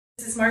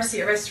This is Marcie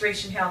at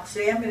Restoration Health.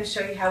 Today I'm going to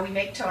show you how we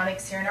make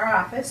tonics here in our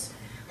office.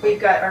 We've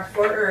got our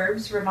 4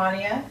 herbs,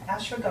 Romania,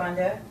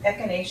 ashwagandha,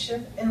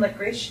 echinacea, and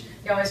licorice.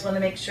 You always want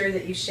to make sure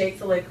that you shake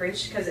the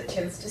licorice because it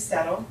tends to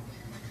settle.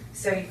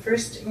 So your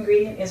first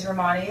ingredient is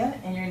Romania,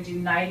 and you're going to do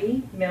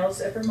 90 mils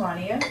of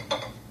Romania.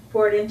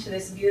 Pour it into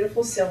this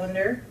beautiful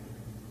cylinder.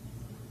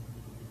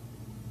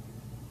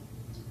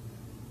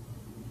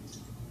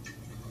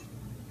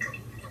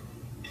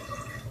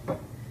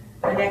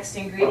 The next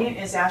ingredient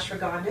is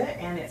ashwagandha,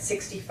 and it's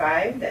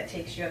 65. That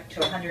takes you up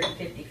to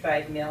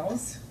 155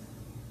 mils.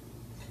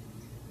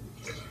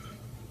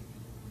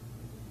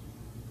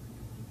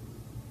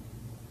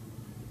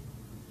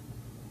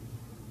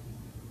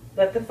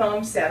 Let the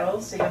foam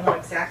settle so you'll know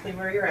exactly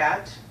where you're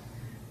at.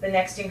 The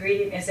next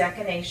ingredient is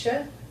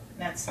echinacea, and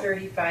that's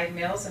 35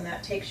 mils, and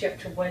that takes you up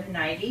to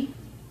 190.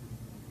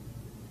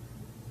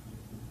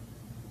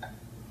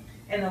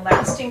 And the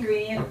last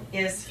ingredient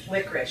is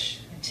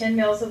licorice. 10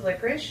 mils of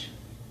licorice,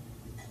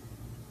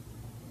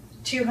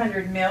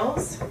 200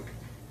 mils.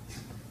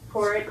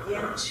 Pour it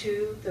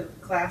into the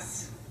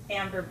glass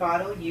amber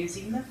bottle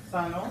using the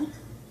funnel.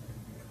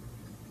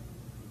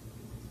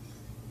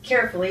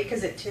 Carefully,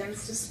 because it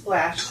tends to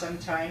splash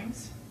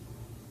sometimes.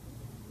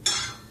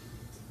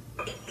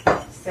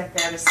 Set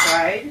that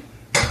aside.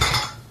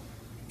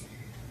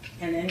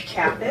 And then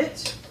cap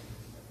it.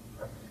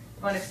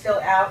 You want to fill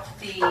out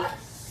the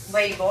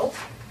label.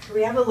 Do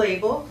we have a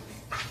label?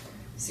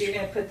 So you're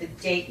going to put the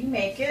date you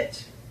make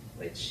it,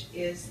 which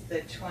is the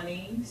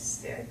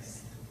 26th.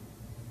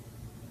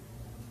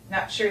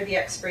 Not sure the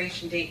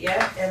expiration date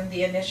yet, and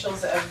the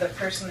initials of the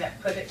person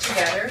that put it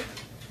together.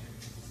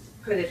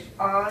 Put it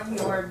on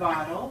your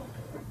bottle,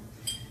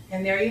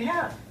 and there you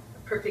have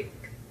a perfect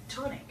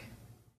tonic.